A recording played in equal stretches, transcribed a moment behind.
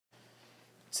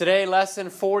Today, lesson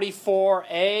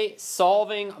 44A,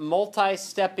 solving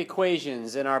multi-step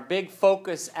equations. And our big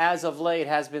focus as of late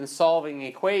has been solving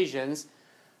equations.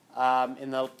 In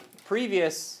the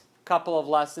previous couple of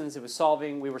lessons,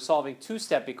 we were solving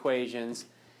two-step equations.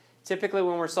 Typically,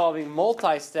 when we're solving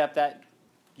multi-step, that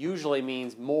usually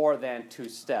means more than two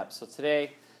steps. So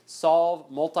today, solve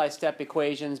multi-step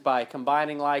equations by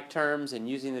combining like terms and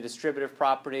using the distributive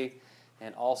property,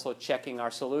 and also checking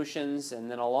our solutions,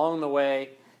 and then along the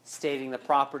way, stating the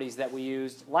properties that we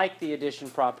used, like the addition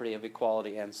property of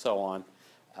equality and so on,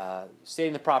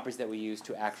 stating the properties that we used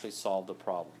to actually solve the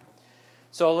problem.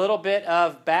 So a little bit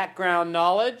of background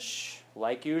knowledge,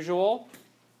 like usual.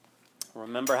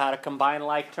 Remember how to combine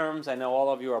like terms. I know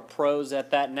all of you are pros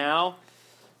at that now.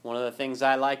 One of the things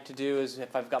I like to do is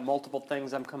if I've got multiple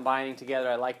things I'm combining together,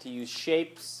 I like to use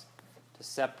shapes to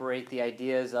separate the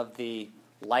ideas of the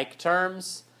like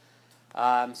terms.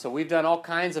 So we've done all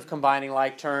kinds of combining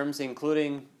like terms,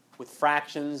 including with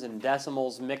fractions and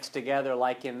decimals mixed together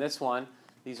like in this one.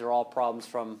 These are all problems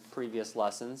from previous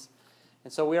lessons.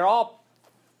 And so we are all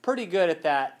pretty good at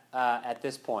that at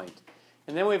this point.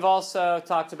 And then we've also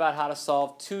talked about how to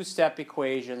solve two-step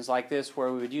equations like this,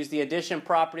 where we would use the addition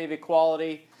property of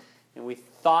equality, and we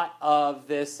thought of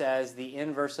this as the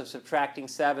inverse of subtracting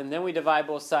 7. Then we divide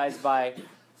both sides by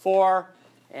 4.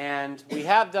 And we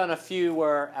have done a few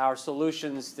where our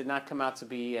solutions did not come out to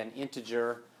be an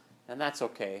integer, and that's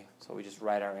okay. So we just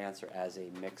write our answer as a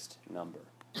mixed number.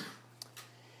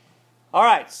 All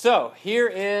right, so here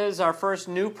is our first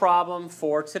new problem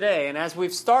for today. And as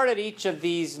we've started each of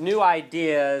these new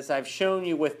ideas, I've shown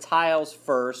you with tiles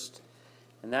first,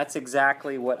 and that's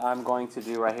exactly what I'm going to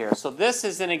do right here. So this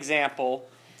is an example,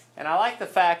 and I like the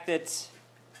fact that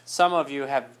some of you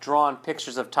have drawn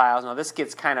pictures of tiles. Now this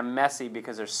gets kind of messy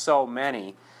because there's so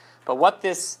many. But what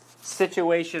this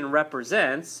situation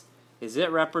represents is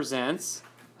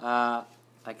I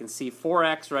can see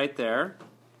 4x right there,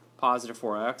 positive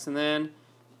 4x, and then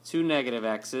 2 negative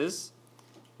x's,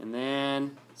 and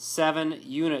then 7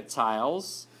 unit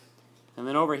tiles. And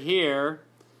then over here,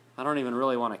 I don't even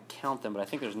really want to count them, but I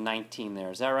think there's 19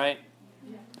 there. Is that right?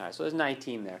 Yeah. All right, so there's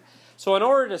 19 there. So in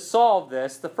order to solve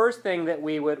this, the first thing that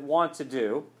we would want to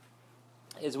do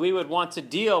is we would want to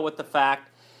deal with the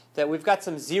fact that we've got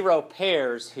some zero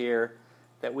pairs here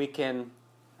that we can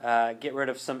get rid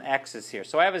of some x's here.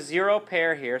 So I have a zero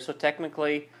pair here, so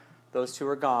technically those two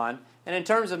are gone. And in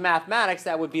terms of mathematics,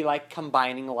 that would be like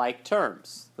combining like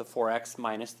terms, the 4x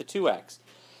minus the 2x.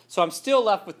 So I'm still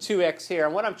left with 2x here,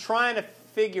 and what I'm trying to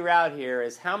figure out here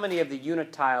is how many of the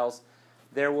unit tiles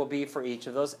there will be for each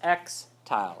of those x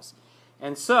tiles.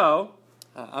 And so,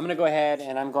 I'm going to go ahead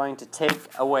and I'm going to take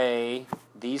away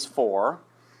these 4.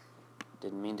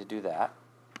 Didn't mean to do that.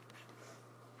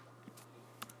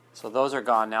 So those are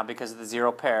gone now because of the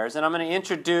zero pairs. And I'm going to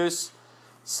introduce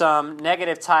some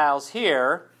negative tiles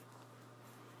here.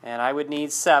 And I would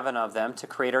need 7 of them to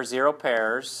create our zero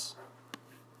pairs.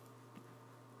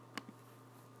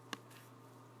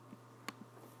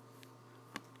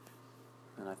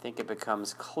 And I think it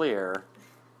becomes clear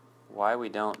why we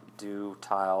don't do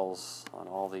tiles on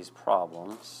all these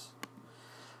problems.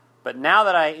 But now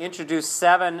that I introduced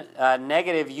 7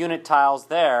 negative unit tiles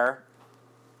there,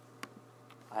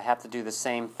 I have to do the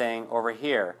same thing over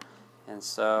here. And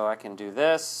so I can do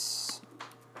this,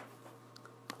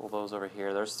 pull those over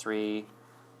here, there's 3,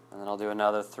 and then I'll do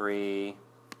another 3,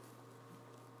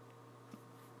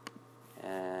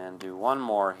 and do one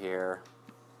more here.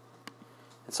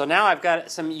 And so now I've got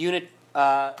some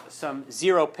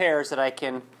zero pairs that I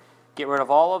can get rid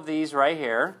of all of these right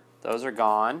here. Those are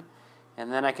gone.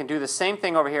 And then I can do the same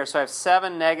thing over here. So I have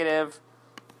 7 negative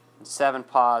and 7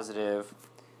 positive.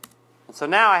 And so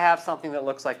now I have something that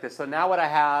looks like this. So now what I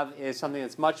have is something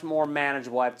that's much more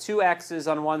manageable. I have 2 x's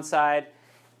on one side,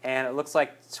 and it looks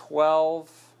like 12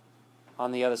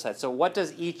 on the other side. So what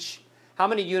does how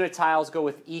many unit tiles go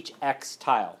with each x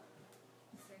tile?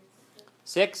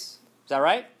 6. Is that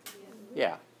right?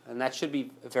 Yeah. And that should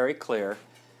be very clear.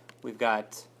 We've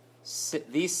got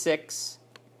these 6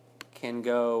 can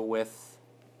go with,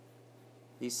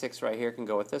 these 6 right here can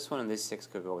go with this one, and these 6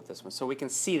 could go with this one. So we can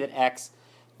see that x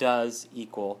does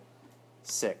equal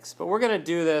 6. But we're going to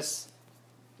do this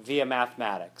via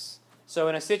mathematics. So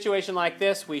in a situation like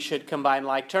this, we should combine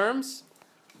like terms,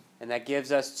 and that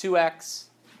gives us 2x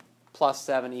plus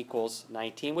 7 equals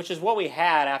 19, which is what we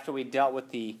had after we dealt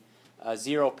with the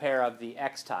zero pair of the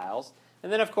x tiles.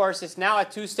 And then, of course, it's now a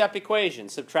two-step equation.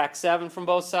 Subtract 7 from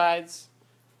both sides,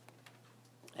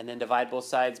 and then divide both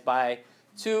sides by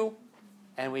 2,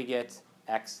 and we get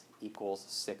x equals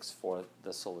 6 for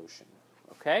the solution.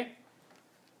 Okay?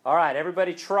 All right,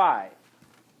 everybody try.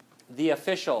 the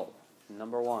official,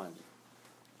 number 1.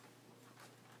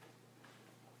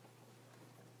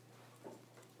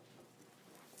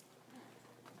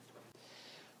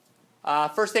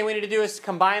 First thing we need to do is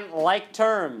combine like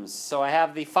terms. So I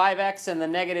have the 5x and the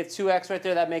negative 2x right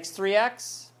there. That makes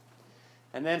 3x.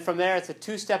 And then from there, it's a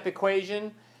two-step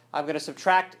equation. I'm going to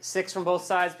subtract 6 from both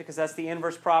sides because that's the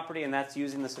inverse property, and that's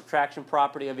using the subtraction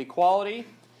property of equality.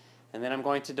 And then I'm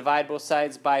going to divide both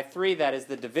sides by 3. That is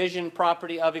the division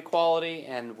property of equality,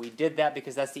 and we did that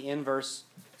because that's the inverse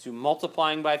to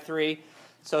multiplying by 3.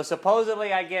 So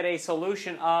supposedly I get a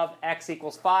solution of x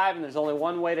equals 5, and there's only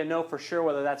one way to know for sure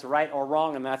whether that's right or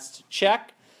wrong, and that's to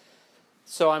check.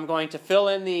 So I'm going to fill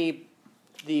in the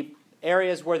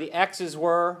areas where the x's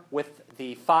were with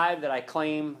the 5 that I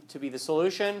claim to be the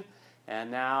solution.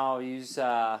 And now use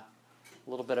a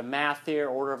little bit of math here,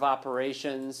 order of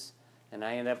operations, and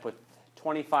I end up with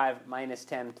 25 minus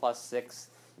 10 plus 6,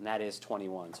 and that is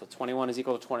 21. So 21 is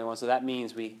equal to 21, so that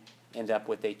means we end up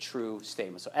with a true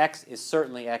statement. So x is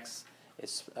certainly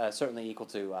equal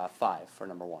to 5 for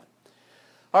number 1.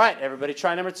 All right, everybody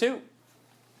try number 2.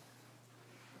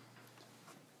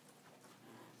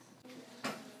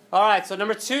 All right, so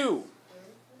number 2.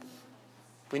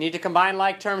 We need to combine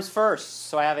like terms first.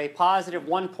 So I have a positive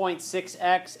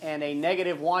 1.6x and a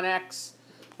negative 1x.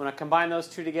 When I combine those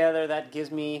two together, that gives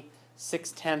me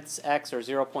 6/10 x, or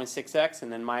 0.6x,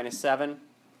 and then minus 7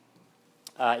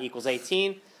 equals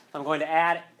 18. I'm going to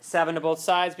add 7 to both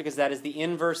sides because that is the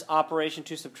inverse operation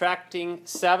to subtracting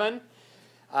 7.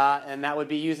 And that would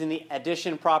be using the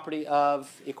addition property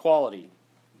of equality.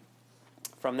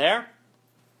 From there,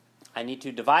 I need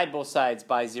to divide both sides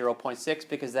by 0.6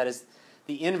 because that is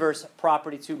the inverse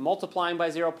property to multiplying by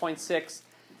 0.6.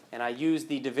 And I use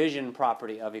the division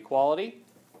property of equality.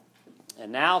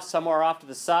 And now, somewhere off to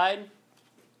the side,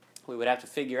 we would have to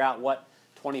figure out what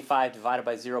 25 divided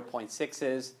by 0.6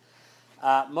 is.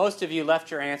 Most of you left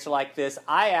your answer like this.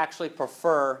 I actually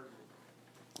prefer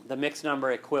the mixed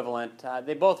number equivalent.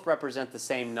 They both represent the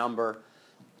same number.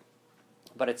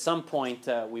 But at some point,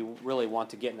 we really want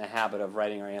to get in the habit of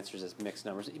writing our answers as mixed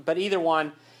numbers. But either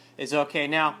one is okay.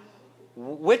 Now,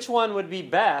 which one would be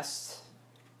best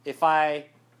if I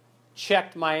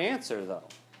checked my answer, though?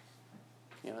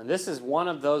 You know, and this is one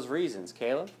of those reasons,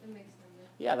 Caleb. The mixed number.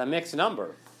 Yeah, the mixed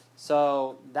number.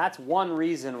 So that's one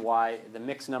reason why the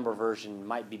mixed number version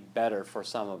might be better for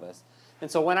some of us.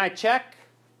 And so when I check,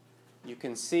 you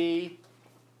can see,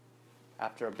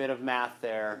 after a bit of math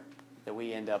there, that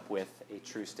we end up with a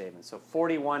true statement. So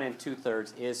 41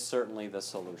 2/3 is certainly the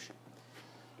solution.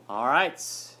 All right,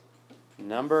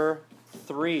 number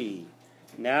 3.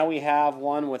 Now we have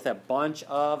one with a bunch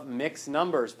of mixed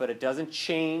numbers, but it doesn't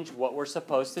change what we're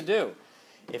supposed to do.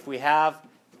 If we have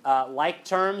like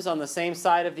terms on the same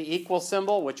side of the equal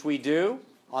symbol, which we do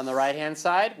on the right-hand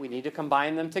side, we need to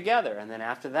combine them together. And then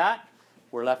after that,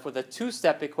 we're left with a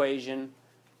two-step equation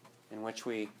in which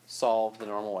we solve the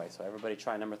normal way. So everybody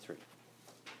try number 3.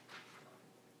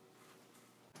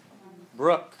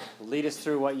 Brooke, lead us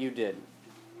through what you did.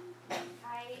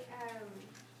 I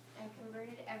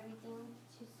converted everything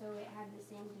so it had the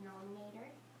same denominator.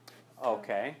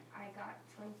 Okay. I got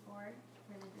 24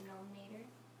 for the denominator.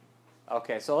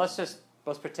 Okay, so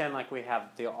let's pretend like we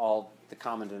have the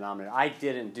common denominator. I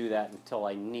didn't do that until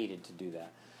I needed to do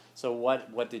that. So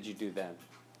what did you do then?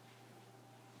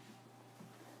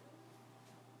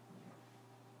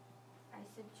 I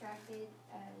subtracted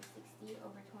 60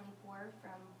 over 24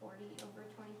 from 40 over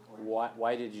 24.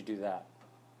 Why did you do that?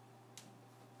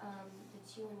 The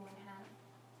 2 and 1/2.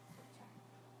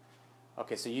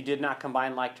 Okay, so you did not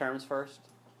combine like terms first?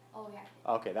 Oh, yeah.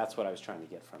 Okay, that's what I was trying to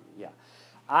get from you. Yeah.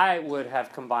 I would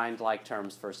have combined like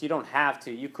terms first. You don't have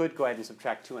to. You could go ahead and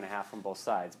subtract 2 1/2 from both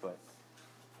sides, but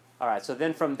all right, so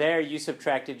then from there you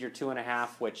subtracted your 2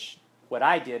 1/2, which what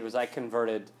I did was I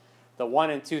converted the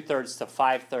 1 2/3 to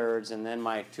 5/3 and then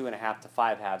my 2 1/2 to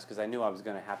 5/2 because I knew I was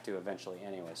going to have to eventually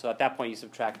anyway. So at that point you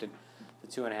subtracted the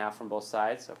 2 1/2 from both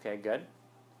sides. Okay, good.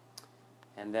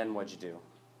 And then what'd you do?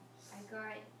 I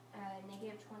got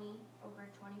negative 20 over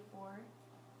 24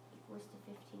 equals to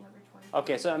 15 over 24.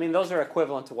 Okay, so I mean those are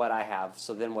equivalent to what I have.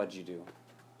 So then what'd you do?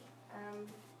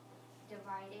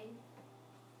 Divided,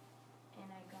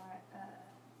 and I got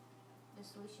the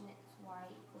solution is y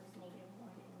equals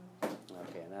 -1.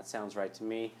 Okay, and that sounds right to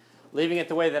me. Leaving it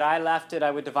the way that I left it,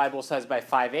 I would divide both sides by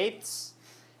 5/8.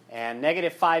 And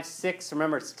negative 5/6,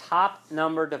 remember it's top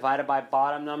number divided by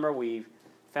bottom number. We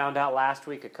found out last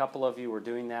week a couple of you were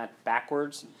doing that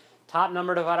backwards. Top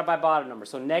number divided by bottom number.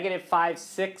 So negative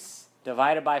 5/6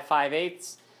 divided by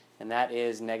 5/8, and that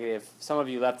is negative. Some of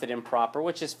you left it improper,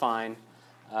 which is fine.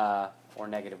 Or or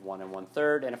negative 1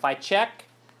 1/3. And if I check,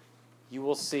 you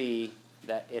will see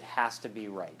that it has to be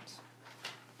right.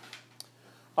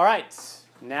 All right,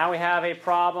 now we have a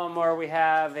problem where we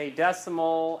have a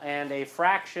decimal and a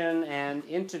fraction and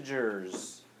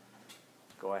integers.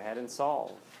 Go ahead and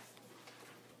solve.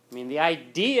 I mean, the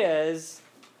ideas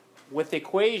with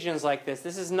equations like this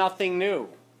is nothing new.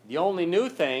 The only new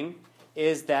thing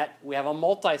is that we have a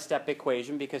multi-step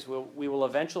equation because we will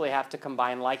eventually have to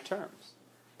combine like terms.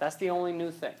 That's the only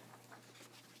new thing.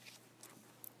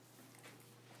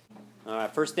 All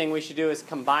right, first thing we should do is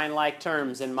combine like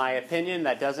terms. In my opinion,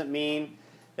 that doesn't mean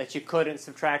that you couldn't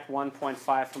subtract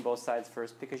 1.5 from both sides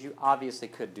first, because you obviously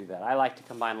could do that. I like to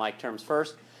combine like terms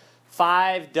first.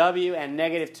 5w and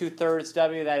negative 2/3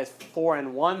 w, that is 4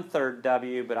 1/3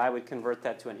 w, but I would convert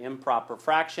that to an improper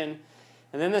fraction.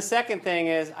 And then the second thing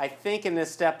is, I think in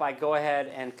this step I go ahead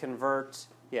and convert,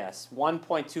 yes,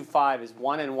 1.25 is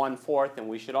 1 1/4, and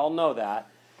we should all know that.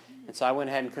 And so I went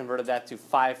ahead and converted that to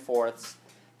 5/4.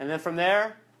 And then from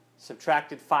there,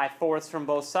 subtracted 5/4 from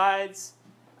both sides.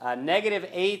 Negative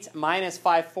 8 minus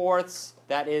 5/4,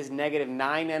 that is negative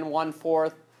 9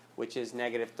 1/4, which is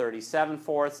negative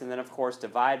 37/4. And then, of course,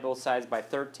 divide both sides by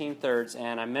 13/3.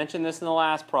 And I mentioned this in the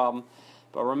last problem,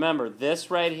 but remember,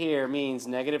 this right here means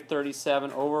negative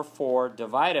 37/4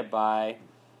 divided by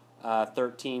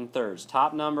 13/3.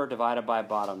 Top number divided by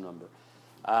bottom number.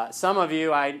 Some of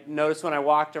you, I noticed when I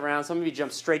walked around, some of you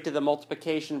jumped straight to the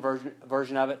multiplication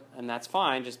version of it, and that's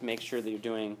fine. Just make sure that you're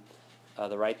doing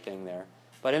the right thing there.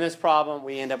 But in this problem,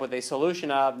 we end up with a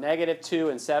solution of negative 2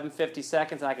 and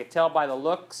 7/52. And I could tell by the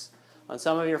looks on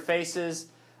some of your faces,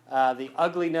 the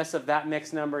ugliness of that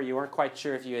mixed number. You weren't quite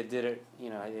sure if you did it,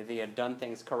 if you had done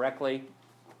things correctly,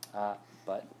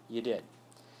 but you did.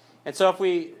 And so if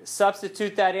we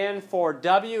substitute that in for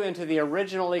w into the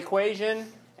original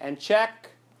equation and check,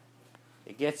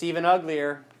 it gets even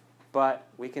uglier, but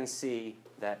we can see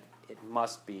that it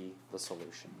must be the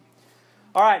solution.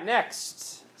 All right,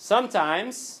 next.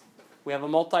 Sometimes we have a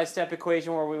multi-step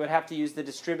equation where we would have to use the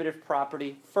distributive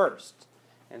property first.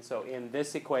 And so in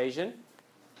this equation,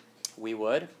 we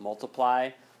would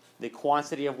multiply the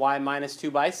quantity of y minus 2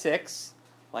 by 6,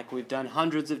 like we've done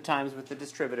hundreds of times with the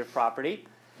distributive property.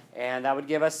 And that would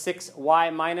give us 6y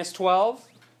minus 12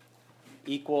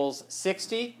 equals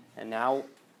 60. And now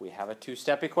we have a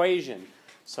two-step equation.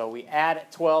 So we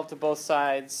add 12 to both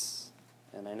sides.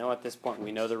 And I know at this point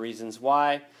we know the reasons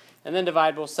why. And then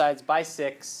divide both sides by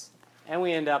 6. And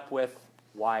we end up with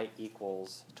y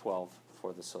equals 12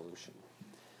 for the solution.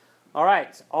 All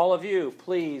right, all of you,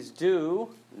 please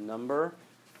do number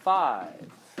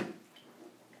 5.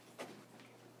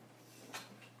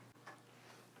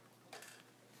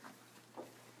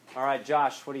 All right,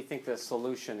 Josh, what do you think the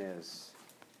solution is?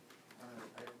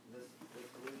 The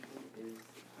solution is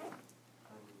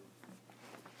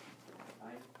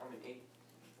probably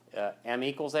 8. M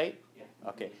equals 8? Yeah.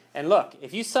 Okay. And look,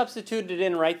 if you substituted it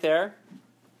in right there,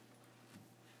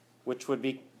 which would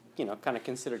be, kind of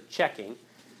considered checking,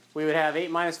 we would have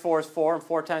 8 minus 4 is 4, and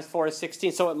 4 times 4 is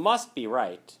 16, so it must be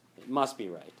right. It must be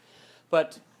right.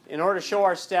 But in order to show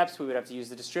our steps, we would have to use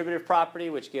the distributive property,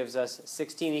 which gives us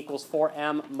 16 equals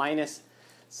 4m minus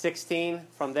 16.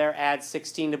 From there, add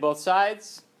 16 to both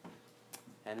sides,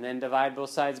 and then divide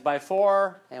both sides by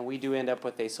 4, and we do end up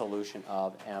with a solution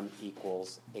of m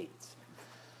equals 8.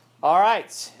 All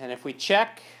right, and if we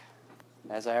check,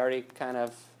 as I already kind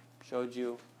of showed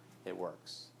you, it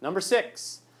works. Number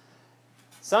 6.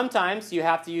 Sometimes you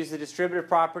have to use the distributive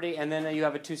property and then you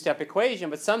have a two-step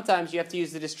equation, but sometimes you have to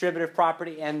use the distributive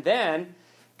property and then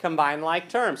combine like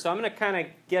terms. So I'm going to kind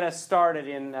of get us started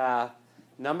in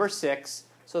number 6.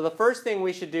 So the first thing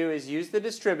we should do is use the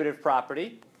distributive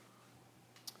property.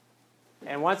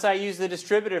 And once I use the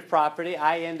distributive property,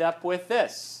 I end up with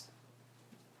this.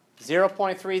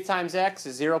 0.3 times x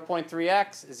is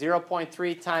 0.3x.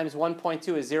 0.3 times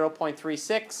 1.2 is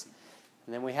 0.36.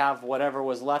 And then we have whatever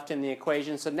was left in the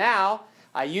equation. So now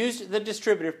I used the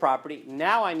distributive property.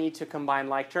 Now I need to combine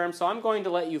like terms. So I'm going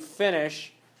to let you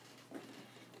finish,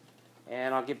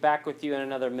 and I'll get back with you in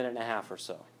another minute and a half or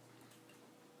so.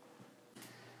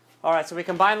 All right, so we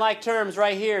combine like terms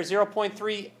right here.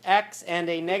 0.3x and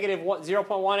a negative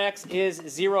 0.1x is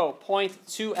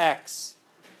 0.2x.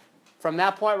 From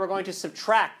that point, we're going to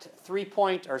subtract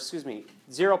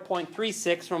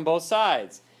 0.36 from both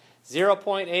sides.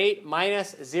 0.8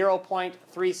 minus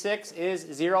 0.36 is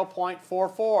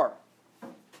 0.44.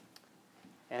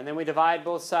 And then we divide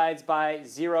both sides by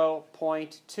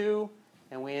 0.2,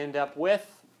 and we end up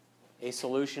with a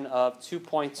solution of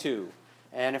 2.2.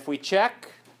 And if we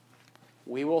check,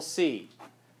 we will see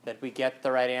that we get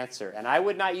the right answer. And I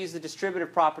would not use the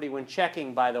distributive property when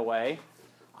checking, by the way.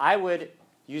 I would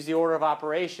use the order of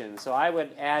operations. So I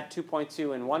would add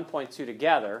 2.2 and 1.2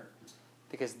 together,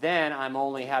 because then I'm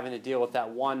only having to deal with that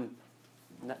one,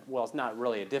 well, it's not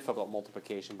really a difficult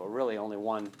multiplication, but really only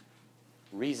one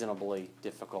reasonably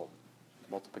difficult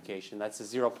multiplication. That's a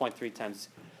 0.3 times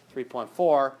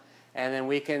 3.4. And then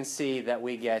we can see that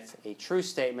we get a true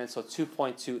statement, so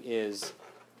 2.2 is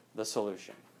the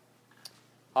solution.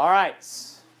 All right,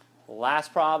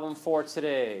 last problem for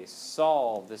today.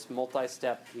 Solve this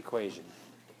multi-step equation.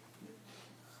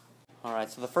 All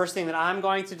right, so the first thing that I'm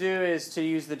going to do is to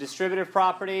use the distributive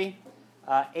property.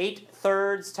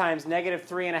 8/3 times negative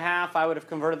 3.5. I would have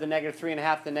converted the negative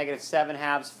 3.5 to negative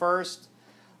 7/2 first.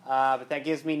 But that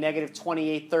gives me negative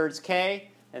 28/3 k.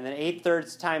 And then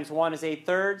 8/3 times 1 is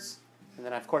 8/3. And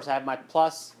then, of course, I have my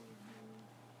plus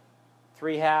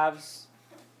 3/2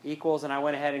 equals, and I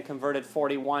went ahead and converted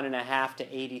 41.5 to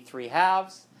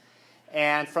 83/2.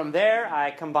 And from there,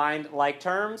 I combined like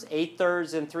terms,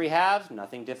 8/3 and 3/2.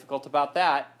 Nothing difficult about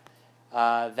that.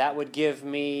 That would give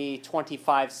me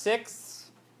 25/6.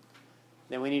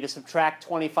 Then we need to subtract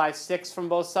 25/6 from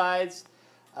both sides.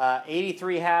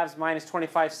 83/2 minus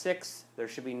 25/6. There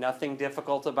should be nothing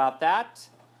difficult about that.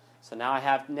 So now I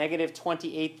have negative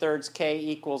 28/3 k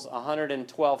equals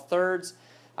 112/3.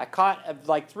 I caught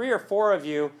like 3 or 4 of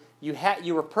you.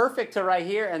 You were perfect to right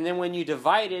here, and then when you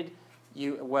divided,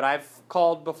 what I've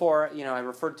called before, I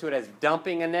referred to it as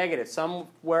dumping a negative.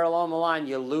 Somewhere along the line,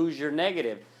 you lose your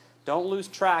negative. Don't lose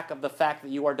track of the fact that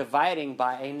you are dividing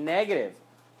by a negative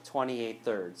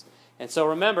 28/3. And so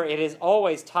remember, it is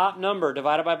always top number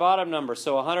divided by bottom number.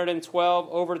 So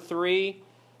 112/3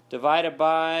 divided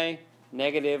by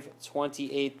negative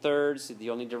 28/3.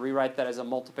 You'll need to rewrite that as a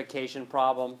multiplication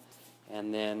problem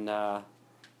and then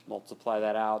multiply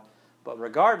that out. But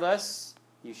regardless,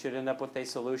 you should end up with a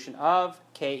solution of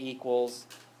k equals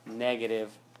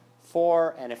negative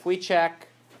 4. And if we check,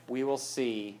 we will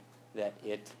see that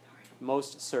it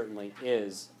most certainly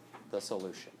is the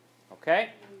solution.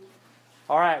 Okay?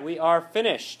 All right, we are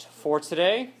finished for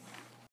today.